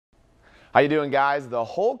How you doing, guys? The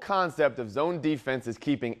whole concept of zone defense is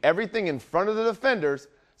keeping everything in front of the defenders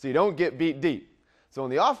so you don't get beat deep. So when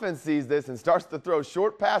the offense sees this and starts to throw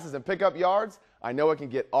short passes and pick up yards, I know it can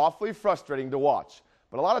get awfully frustrating to watch.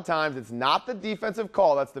 But a lot of times it's not the defensive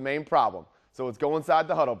call that's the main problem. So let's go inside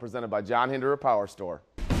the huddle, presented by John Hinderer Power Store.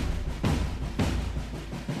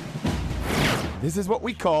 This is what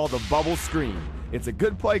we call the bubble screen. It's a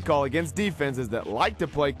good play call against defenses that like to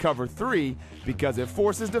play cover 3 because it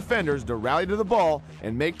forces defenders to rally to the ball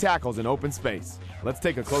and make tackles in open space. Let's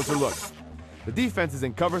take a closer look. The defense is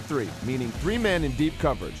in cover 3, meaning 3 men in deep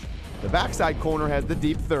coverage. The backside corner has the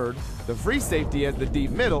deep third, the free safety has the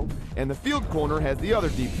deep middle, and the field corner has the other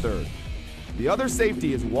deep third. The other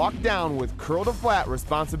safety is walked down with curl to flat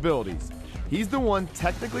responsibilities. He's the one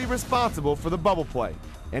technically responsible for the bubble play.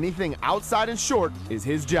 Anything outside and short is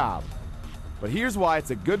his job. But here's why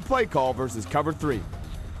it's a good play call versus cover 3.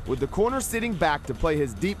 With the corner sitting back to play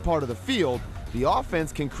his deep part of the field, the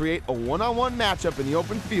offense can create a one-on-one matchup in the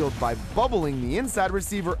open field by bubbling the inside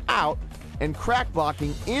receiver out and crack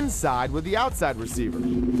blocking inside with the outside receiver.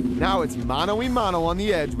 Now it's mano-a-mano on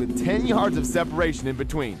the edge with 10 yards of separation in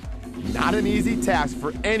between. Not an easy task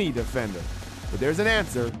for any defender. But there's an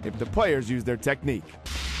answer if the players use their technique.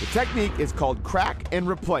 The technique is called crack and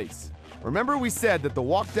replace. Remember we said that the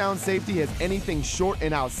walk-down safety has anything short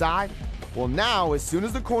and outside? Well, now as soon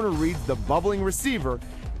as the corner reads the bubbling receiver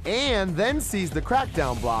and then sees the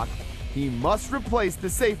crackdown block, he must replace the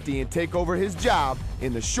safety and take over his job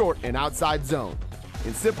in the short and outside zone.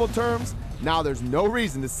 In simple terms, now there's no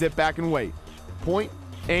reason to sit back and wait. Point,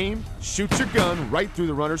 aim, shoot your gun right through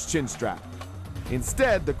the runner's chin strap.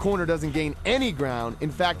 Instead, the corner doesn't gain any ground,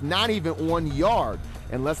 in fact not even 1 yard,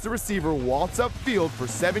 unless the receiver waltz upfield for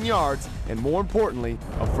 7 yards and, more importantly,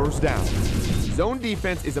 a first down. Zone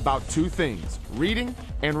defense is about 2 things, reading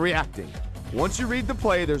and reacting. Once you read the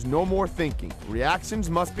play, there's no more thinking. Reactions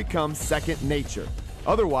must become second nature.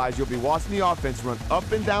 Otherwise, you'll be watching the offense run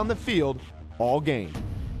up and down the field all game.